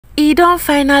E don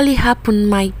finally happen,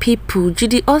 my people.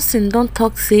 Judy Austin don't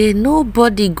talk say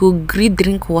nobody go gree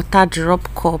drink water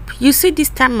drop cup. You see, this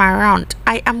time around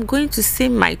I am going to say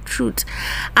my truth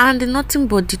and nothing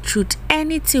but the truth.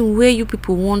 Anything where you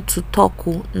people want to talk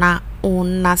na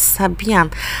una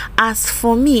sabiam. As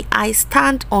for me, I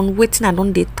stand on waiting. I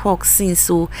don't dey talk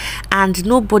since and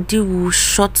nobody will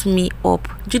shut me up.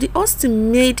 Judy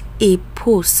Austin made a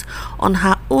post on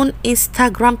her own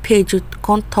Instagram page.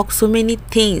 Can't talk so many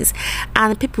things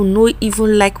and people no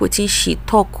even like wetin she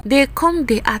talk. They come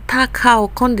they attack her,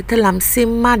 come they tell am say,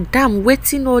 madam,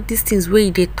 wetin all these things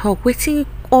where they talk, wetin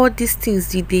all these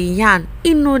things did they yarn,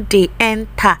 they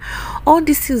enter all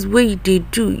these things where they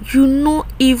do, you know,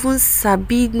 even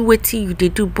sabi wetin you they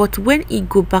do, but when it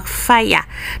go backfire,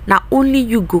 now only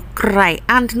you go cry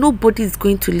and nobody is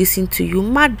going to listen to you.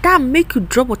 Madam, make you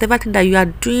drop whatever thing that you are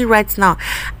doing right now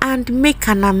and make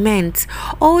an amends.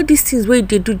 All these things where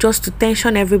they do just to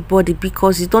tension everybody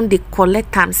because you don't they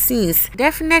collect them since.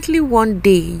 Definitely one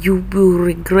day you will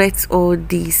regret all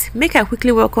this. Make I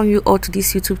quickly welcome you all to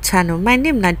this YouTube channel. My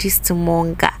name na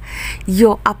Monga,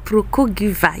 your aproko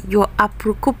giver, your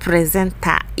aproko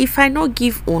presenter. If I no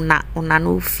give una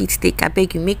no fit take, I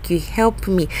beg you, make you help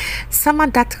me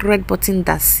summon that red button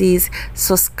that says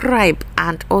subscribe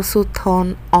and also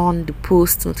turn on the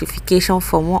post notification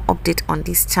for more update on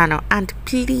this channel. And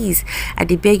please, I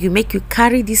beg you, make you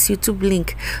carry this YouTube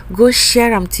link, go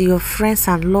share them to your friends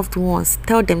and loved ones.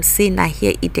 Tell them say na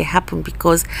here it dey happen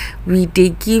because we dey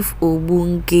give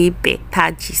obunge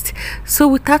better gist.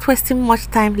 So without wasting much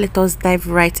time, let us dive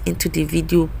right into the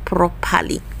video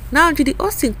properly. Now Judy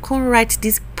Austin can write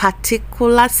this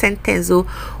particular sentence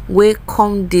where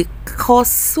come they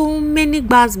cause so many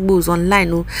gbasgbos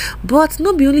online but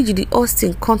no be only Judy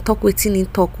Austin can't talk wetin in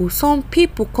talk. Some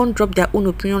people can't drop their own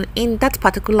opinion in that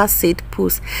particular said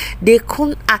post. They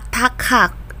can't attack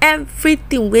her.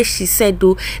 Everything where she said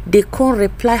they can't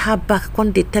reply her back.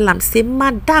 Can't they tell them say,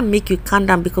 madam, make you calm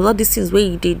down because all these things where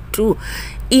you did do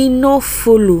no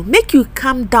follow. Make you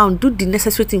calm down, do the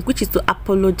necessary thing, which is to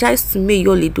apologize to May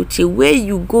YUL EDOCHIE where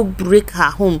you go break her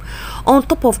home. On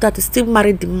top of that, you still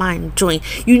marry the man join.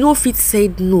 You know if it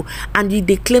said no and you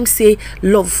they claim say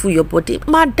love for your body.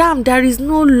 Madam, there is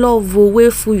no love way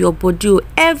for your body.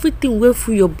 Everything way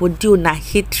for your body na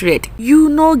hatred. You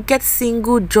no get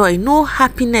single joy, no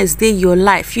happiness day your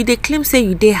life. You they claim say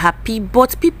you they happy,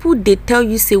 but people they tell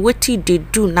you say what you they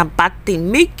do na bad thing.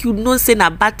 Make you know say na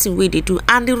bad thing where they do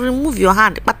and they remove your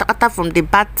hand from the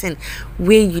bad thing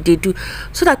where you they do,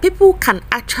 so that people can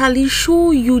actually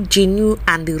show you genuine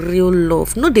and real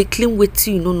love. No they claim what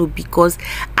you know because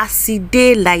as a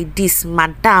day like this,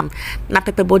 madam, na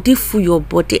pepper body for your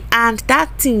body and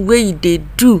that thing where you they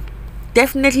do.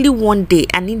 Definitely one day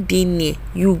and in day near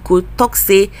you go talk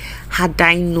say had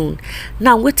I known.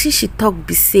 Now wetin she talk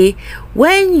be say,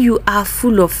 when you are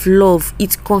full of love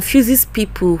it confuses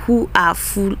people who are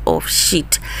full of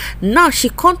shit. Now she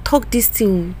can't talk this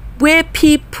thing where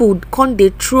people can't they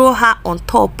throw her on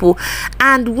top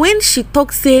and when she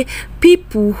talk say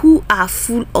people who are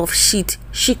full of shit,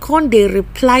 she can't they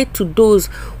reply to those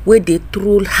where they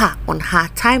troll her on her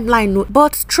timeline.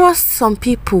 But trust some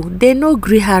people, they no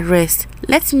gree her rest.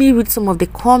 Let me read some of the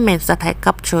comments that I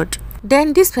captured.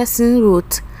 Then this person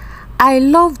wrote, I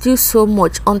loved you so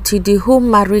much until the whole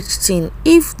marriage thing.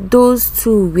 If those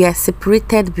two were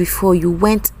separated before you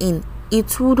went in,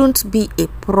 it wouldn't be a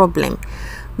problem.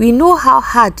 We know how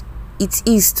hard it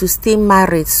is to stay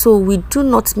married, so we do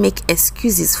not make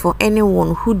excuses for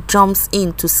anyone who jumps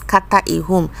in to scatter a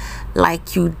home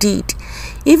like you did.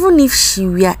 Even if she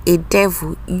were a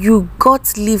devil, you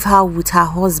got leave her with her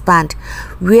husband.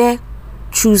 Where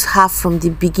choose her from the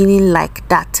beginning like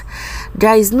that.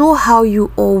 There is no how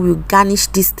you all will garnish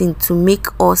this thing to make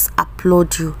us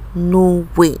applaud you. No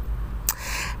way.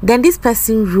 Then this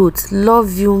person wrote,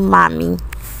 love you, mommy.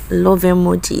 Love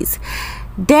emojis.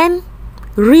 Then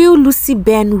Real Lucy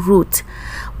Ben wrote,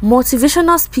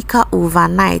 motivational speaker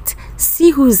overnight.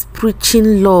 See who is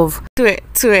preaching love.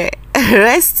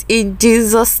 Rest in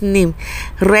Jesus' name.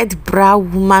 Red brow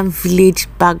woman village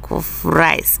bag of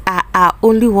rice.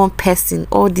 Only one person.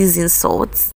 All these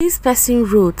insults. This person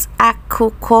wrote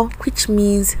akoko, which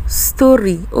means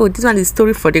story. Oh, this one is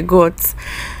story for the gods.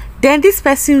 Then this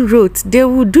person wrote, they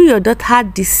will do your daughter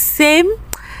the same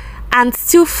and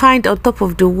still find on top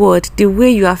of the word the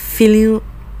way you are feeling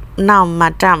now,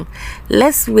 madam.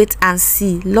 Let's wait and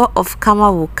see. Law of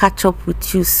karma will catch up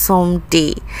with you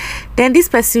someday. Then this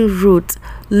person wrote,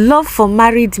 love for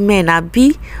married men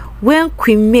abi. When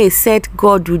Queen May said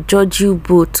God will judge you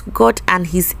both, God and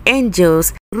his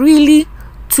angels really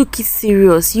took it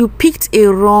serious. You picked a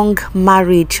wrong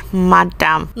marriage,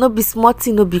 madam. No be small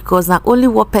thing, no, because now only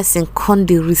one person can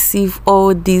dey receive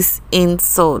all these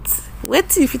insults.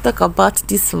 Wait if you talk about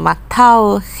this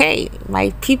matter. Hey, my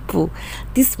people,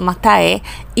 this matter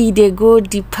they go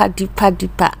deeper,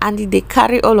 and they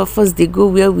carry all of us, they go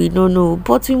where we don't know.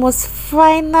 But we must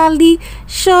finally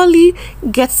surely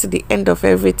get to the end of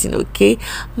everything. Okay,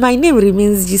 my name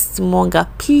remains Gistmonga.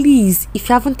 Please, if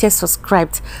you haven't yet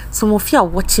subscribed, some of you are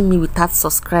watching me without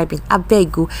subscribing, I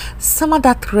beg you, smash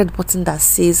that red button that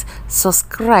says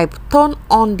subscribe, turn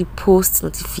on the post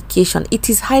notification.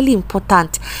 It is highly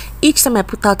important. Each time I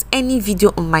put out any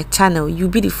video on my channel, you'll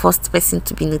be the first person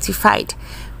to be notified.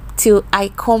 Till I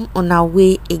come on our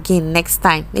way again next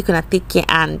time. Make sure take care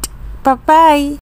and bye bye.